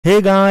Hey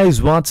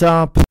guys, what's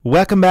up?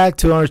 Welcome back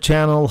to our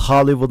channel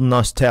Hollywood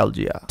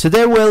Nostalgia.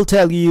 Today we'll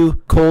tell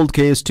you Cold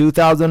Case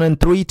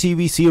 2003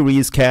 TV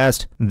series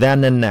cast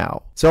then and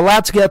now. So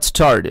let's get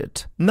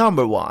started.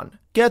 Number 1.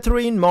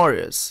 Kathryn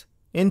Morris.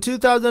 In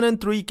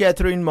 2003,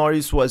 Kathryn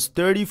Morris was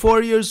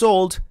 34 years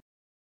old.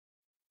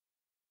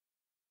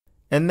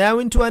 And now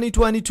in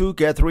 2022,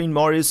 Kathryn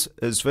Morris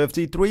is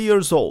 53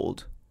 years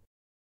old.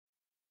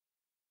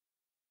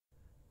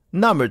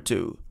 Number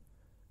 2.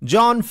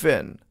 John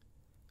Finn.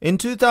 In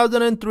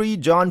 2003,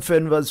 John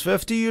Finn was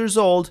 50 years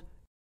old.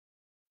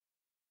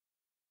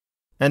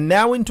 And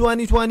now in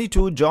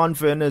 2022, John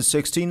Finn is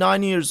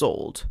 69 years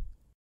old.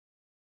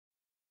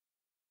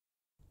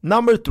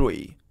 Number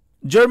 3.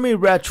 Jeremy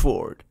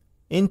Ratchford.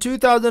 In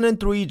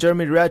 2003,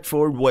 Jeremy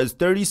Ratchford was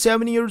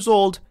 37 years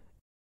old.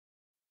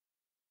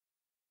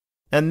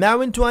 And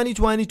now in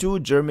 2022,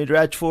 Jeremy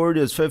Ratchford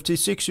is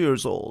 56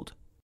 years old.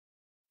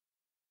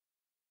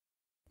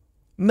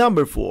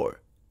 Number 4.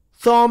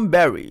 Thom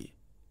Barry.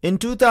 In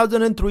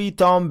 2003,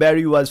 Thom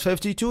Barry was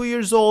 52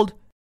 years old.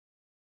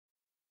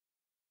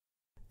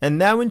 And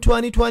now in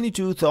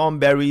 2022, Thom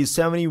Barry is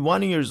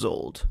 71 years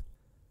old.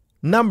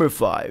 Number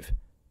 5.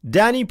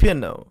 Danny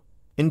Pino.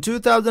 In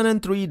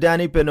 2003,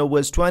 Danny Pino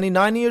was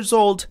 29 years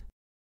old.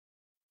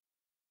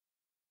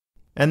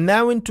 And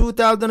now in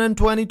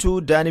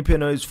 2022, Danny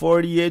Pino is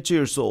 48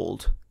 years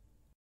old.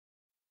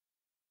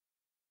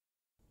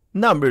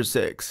 Number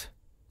 6.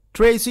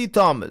 Tracie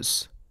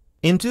Thoms.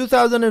 In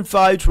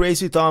 2005,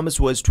 Tracie Thoms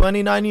was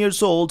 29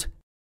 years old.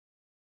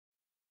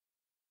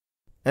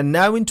 And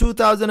now in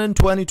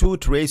 2022,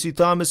 Tracie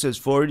Thoms is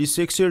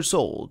 46 years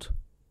old.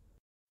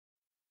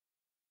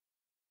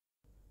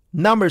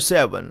 Number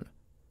 7.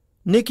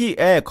 Nikki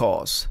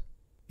Akos.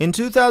 In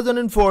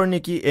 2004,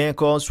 Nikki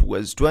Akos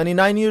was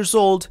 29 years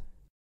old.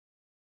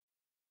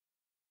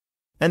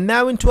 And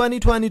now in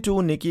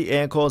 2022, Nikki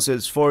Akos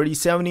is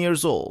 47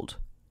 years old.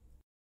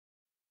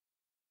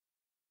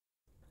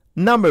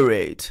 Number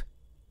 8.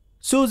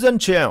 Susan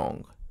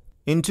Cheong.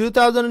 In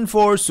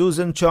 2004,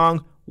 Susan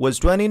Cheong was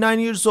 29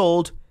 years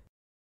old.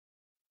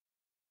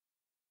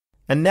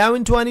 And now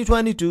in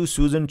 2022,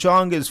 Susan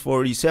Cheong is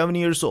 47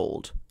 years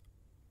old.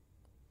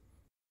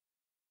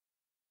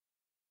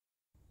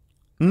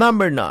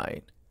 Number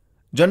 9.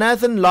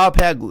 Jonathan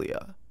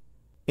LaPaglia.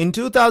 In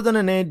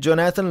 2008,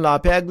 Jonathan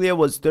LaPaglia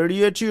was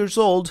 38 years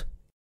old.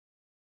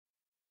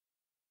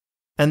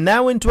 And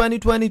now in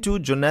 2022,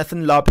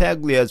 Jonathan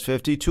LaPaglia is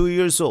 52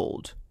 years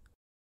old.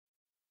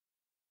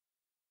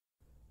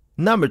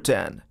 Number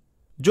 10.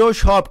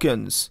 Josh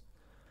Hopkins.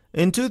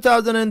 In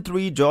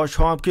 2003, Josh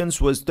Hopkins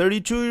was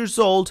 32 years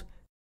old.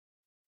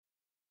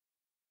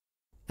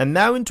 And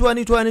now in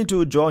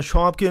 2022, Josh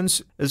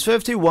Hopkins is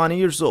 51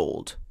 years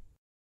old.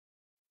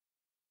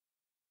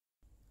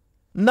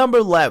 Number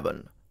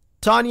 11.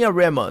 Tanya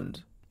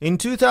Raymond. In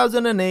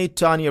 2008,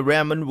 Tanya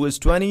Raymond was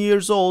 20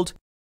 years old.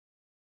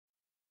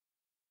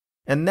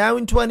 And now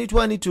in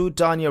 2022,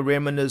 Tanya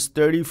Raymond is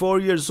 34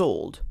 years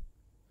old.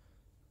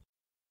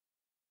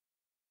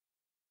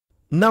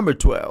 Number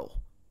 12.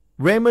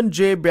 Raymond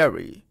J.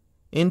 Barry.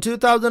 In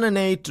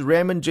 2008,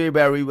 Raymond J.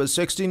 Barry was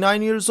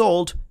 69 years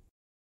old.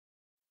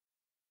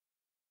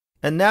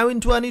 And now in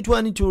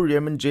 2022,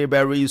 Raymond J.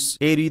 Barry is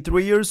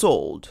 83 years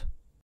old.